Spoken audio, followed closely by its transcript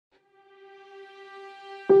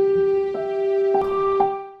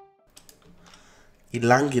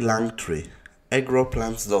Ilang tree,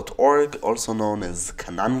 agroplants.org, also known as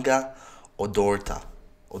Cananga odorata.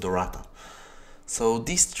 So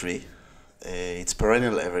this tree, it's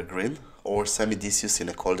perennial evergreen or semi-deciduous in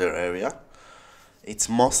a colder area. It's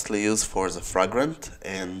mostly used for the fragrant,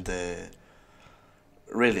 and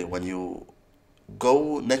really when you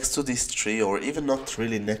go next to this tree, or even not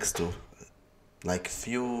really next to, like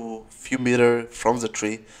few meter from the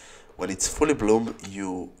tree, when it's fully bloom,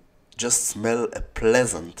 you just smell a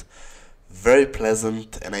pleasant, very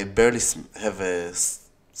pleasant, and I barely have a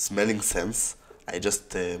smelling sense. I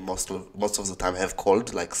just most of the time have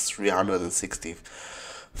cold, like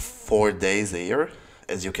 364 days a year,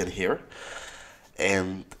 as you can hear,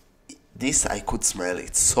 and this I could smell.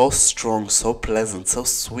 It's so strong, so pleasant, so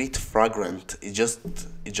sweet, fragrant. It's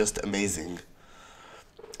just amazing.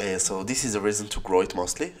 So this is the reason to grow it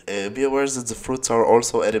mostly. Be aware that the fruits are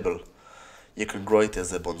also edible. You can grow it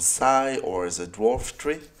as a bonsai or as a dwarf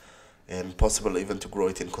tree, and possible even to grow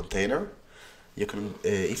it in container. You can,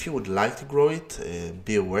 if you would like to grow it,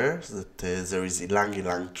 be aware that there is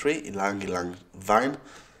Ilang tree, Ilang vine.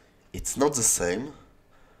 It's not the same.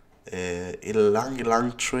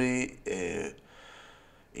 Ilang tree,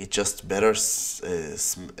 it just better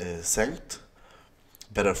scent,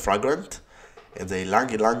 better fragrant, and the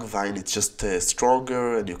Ilang vine, it's just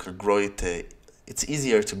stronger, and you can grow it. It's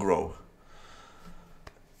easier to grow.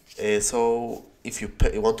 So if you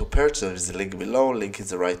want to purchase, there is a link below. Link is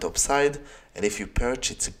the right top side, and if you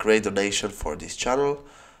purchase, it's a great donation for this channel.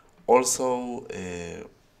 Also,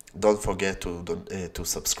 don't forget to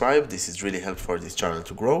subscribe. This is really helpful for this channel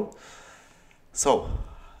to grow. So,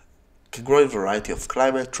 can grow in a variety of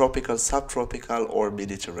climate: tropical, subtropical, or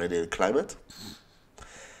Mediterranean climate.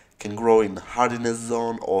 Can grow in hardiness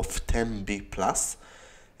zone of 10B plus.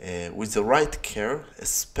 With the right care,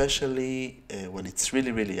 especially when it's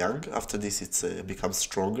really young. After this, it becomes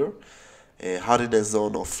stronger. Hardiness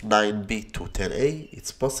zone of 9B to 10A.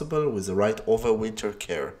 It's possible with the right overwinter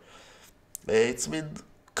care. It's been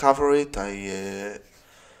cover it. I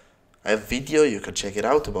have video, you can check it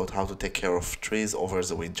out, about how to take care of trees over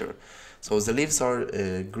the winter. So the leaves are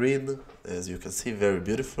green, as you can see, very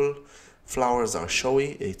beautiful. Flowers are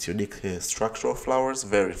showy. It's unique structure of flowers,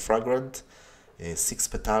 very fragrant. 6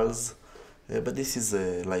 petals, but this is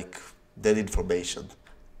like dead information.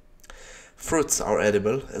 Fruits are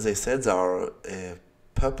edible, as I said. They are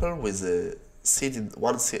purple with a seed in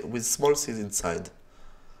with small seed inside.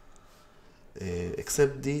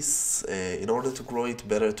 Except this, in order to grow it,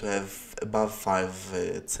 better to have above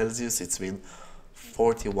 5 Celsius. It's mean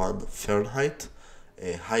 41 Fahrenheit.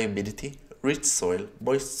 High humidity, rich soil,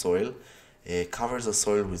 moist soil. Covers the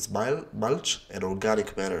soil with mulch and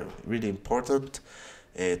organic matter. Really important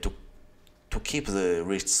to keep the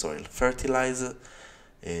rich soil. Fertilize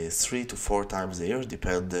 3 to 4 times a year,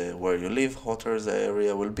 depend where you live. Hotter the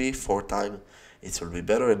area will be, 4 times it will be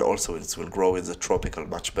better, and also it will grow in the tropical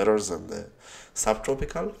much better than the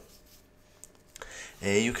subtropical.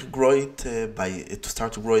 You can grow it to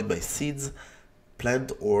start to grow it by seeds,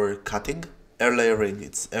 plant, or cutting. Air layering,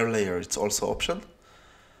 it's also option.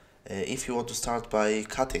 If you want to start by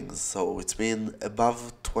cuttings, so it's mean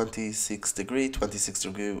above 26 degree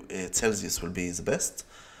Celsius will be the best.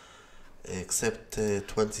 Except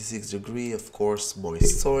 26 degree, of course,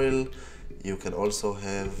 moist soil. You can also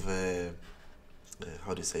have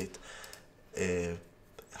how do you say it?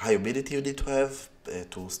 High humidity you need to have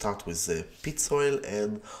to start with peat soil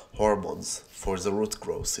and hormones for the root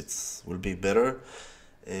growth. It will be better.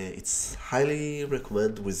 It's highly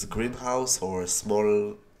recommended with greenhouse or a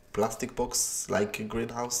small plastic box like a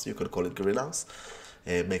greenhouse. You can call it greenhouse.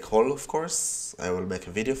 Make hole, of course. I will make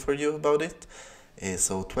a video for you about it.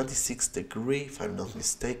 So 26 degree, if I'm not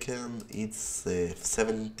mistaken, it's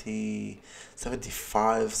 70,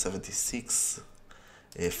 75, 76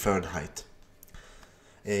 Fahrenheit.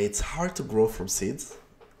 It's hard to grow from seeds,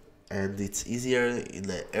 and it's easier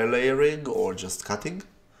in air layering or just cutting.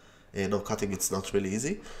 No, cutting, it's not really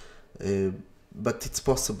easy, but it's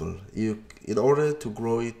possible. In order to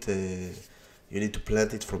grow it, you need to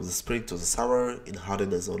plant it from the spring to the summer in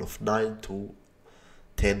hardiness zone of 9 to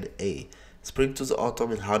 10A. Spring to the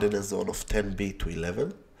autumn in hardiness zone of 10B to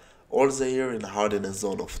 11. All the year in hardiness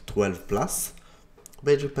zone of 12 plus.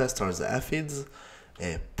 Major pests are the aphids.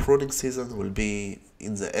 Pruning season will be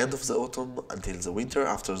in the end of the autumn until the winter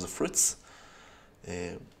after the fruits.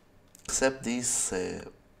 Except this,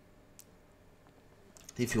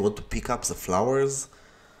 if you want to pick up the flowers,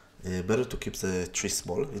 better to keep the tree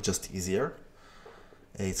small. It's just easier.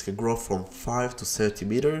 It can grow from 5 to 30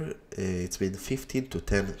 meter. It's been 15 to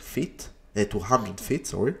 10 feet. To 100 feet,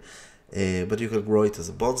 sorry. but you can grow it as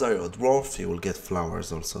a bonsai or dwarf. You will get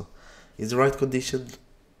flowers also. In the right condition,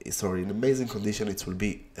 in amazing condition, it will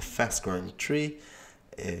be a fast growing tree.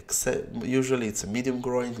 Usually it's a medium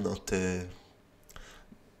growing, not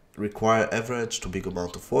require average to big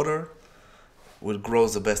amount of water. Will grow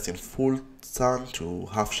the best in full sun to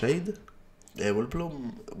half shade. Will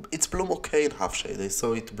bloom. It's bloom okay in half shade. I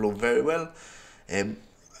saw it bloom very well, and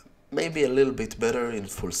maybe a little bit better in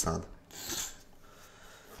full sun.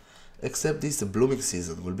 Except this, the blooming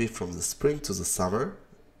season will be from the spring to the summer,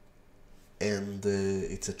 and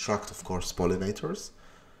it attracts, of course, pollinators.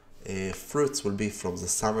 Fruits will be from the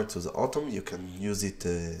summer to the autumn. You can use it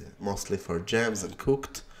mostly for jams and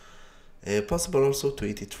cooked. Possible also to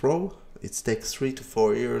eat it raw. It takes 3 to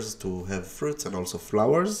 4 years to have fruits and also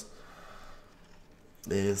flowers.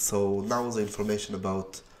 So now the information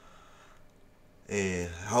about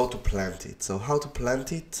how to plant it. So how to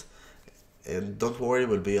plant it, and don't worry,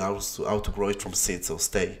 will be how to grow it from seed. So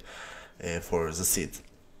stay for the seed.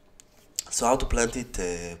 So how to plant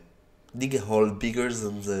it? Dig a hole bigger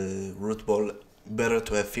than the root ball. Better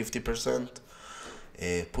to have 50%.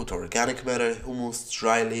 Put organic matter, humus,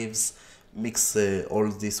 dry leaves. Mix all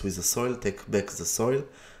this with the soil. Take back the soil.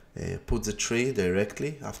 Put the tree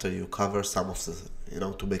directly after you cover some of the,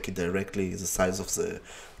 to make it directly the size of the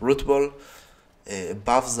root ball.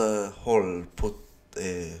 Above the hole,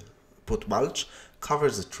 put mulch. Cover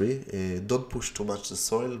the tree. Don't push too much the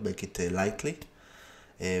soil. Make it lightly,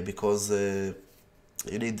 because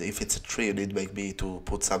you need, if it's a tree, you need maybe to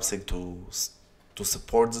put something to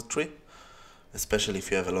support the tree, especially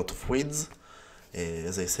if you have a lot of winds.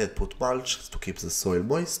 As I said, put mulch to keep the soil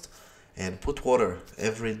moist, and put water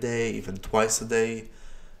every day, even twice a day,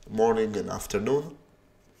 morning and afternoon.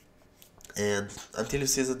 And until you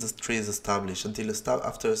see that the tree is established,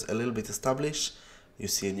 after a little bit established, you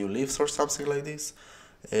see new leaves or something like this,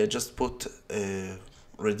 just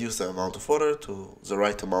reduce the amount of water to the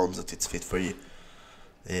right amount that it's fit for you.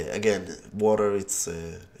 Again, water, it's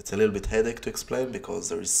a little bit headache to explain, because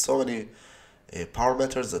there is so many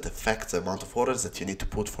parameters that affect the amount of water that you need to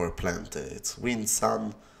put for a plant. It's wind,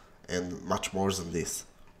 sun, and much more than this.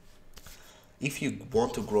 If you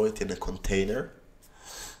want to grow it in a container,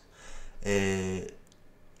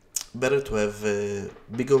 better to have a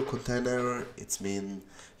bigger container. It means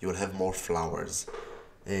you will have more flowers.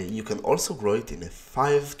 You can also grow it in a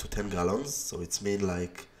 5 to 10 gallons, so it's mean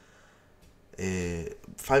like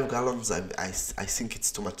 5 gallons, I think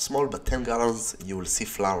it's too much small, but 10 gallons you will see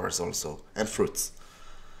flowers also, and fruits.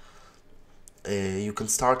 You can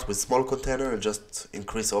start with small container and just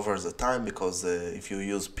increase over the time, because if you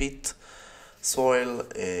use peat soil,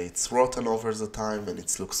 it's rotten over the time, and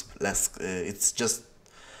it looks less, it's just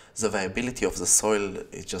the viability of the soil,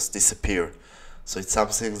 it just disappear. So it's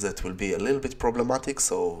something that will be a little bit problematic,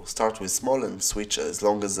 so start with small and switch as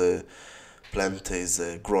long as the plant is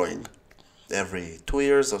growing. Every 2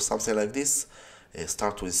 years or something like this,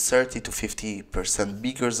 start with 30 to 50%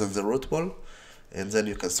 bigger than the root ball, and then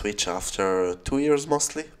you can switch after 2 years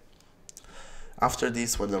mostly. After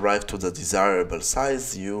this, when arrive to the desirable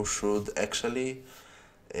size, you should actually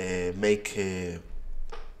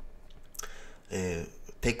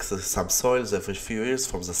take some soils every few years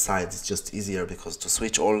from the sides. It's just easier, because to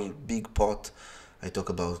switch all big pot, I talk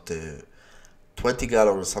about 20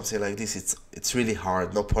 gallon or something like this, it's really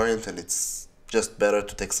hard, no point, and it's just better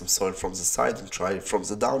to take some soil from the side and try it from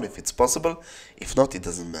the down if it's possible. If not, it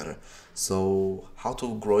doesn't matter. So how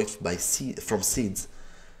to grow it from seeds?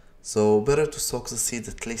 So better to soak the seeds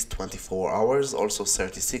at least 24 hours, also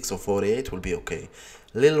 36 or 48 will be okay.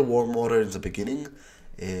 Little warm water in the beginning.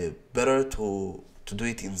 Better to do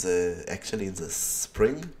it in the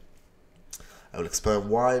spring. I will explain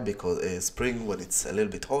why, because spring, when it's a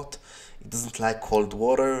little bit hot, it doesn't like cold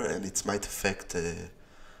water, and it might affect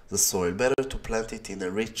the soil. Better to plant it in a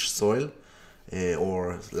rich soil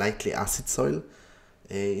or lightly acid soil.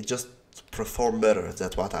 It just perform better.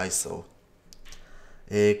 That's what I saw.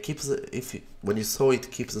 When you sow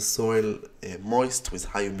it, keep the soil moist with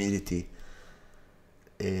high humidity.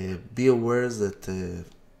 Be aware that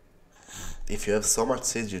if you have so much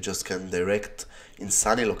seeds, you just can direct in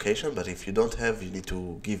sunny location, but if you don't have, you need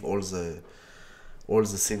to give all the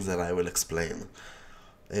things that I will explain.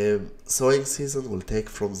 Sowing season will take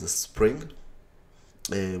from the spring,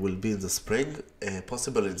 will be in the spring,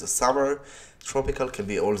 possible in the summer. Tropical can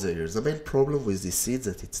be all the years. The main problem with these seeds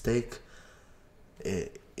that it take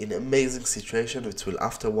in amazing situation, it will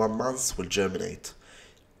after 1 month will germinate.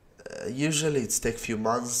 Usually it takes few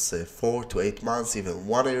months, 4 to 8 months, even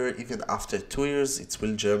 1 year, even after 2 years it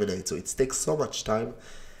will germinate. So it takes so much time,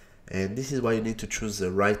 and this is why you need to choose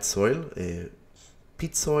the right soil.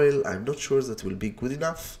 peat soil, I'm not sure that will be good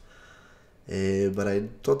enough. But I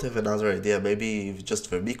don't have another idea. Maybe just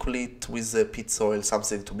vermiculite with peat soil,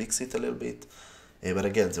 something to mix it a little bit. But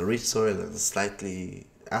again, the rich soil and slightly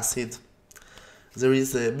acid. There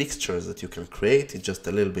is a mixture that you can create. It's just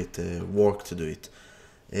a little bit work to do it.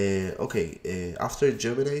 After it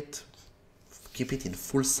germinate, keep it in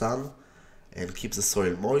full sun and keep the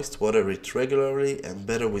soil moist. Water it regularly and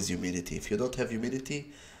better with humidity. If you don't have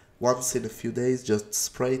humidity, once in a few days, just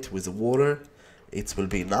spray it with water. It will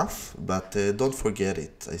be enough, but don't forget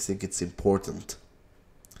it. I think it's important.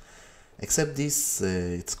 Except this,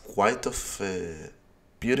 it's quite of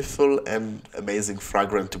beautiful and amazing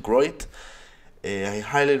fragrant to grow it. I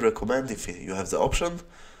highly recommend if you have the option,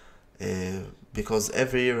 because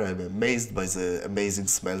every year I'm amazed by the amazing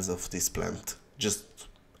smells of this plant. Just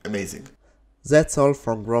amazing. That's all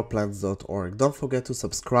from growplants.org. Don't forget to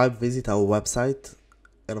subscribe, visit our website,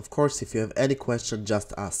 and of course, if you have any question,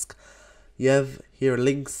 just ask. You have here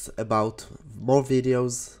links about more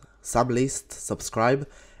videos, some lists, subscribe,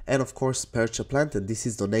 and of course purchase a plant, and this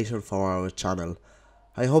is donation for our channel.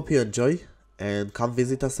 I hope you enjoy and come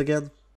visit us again.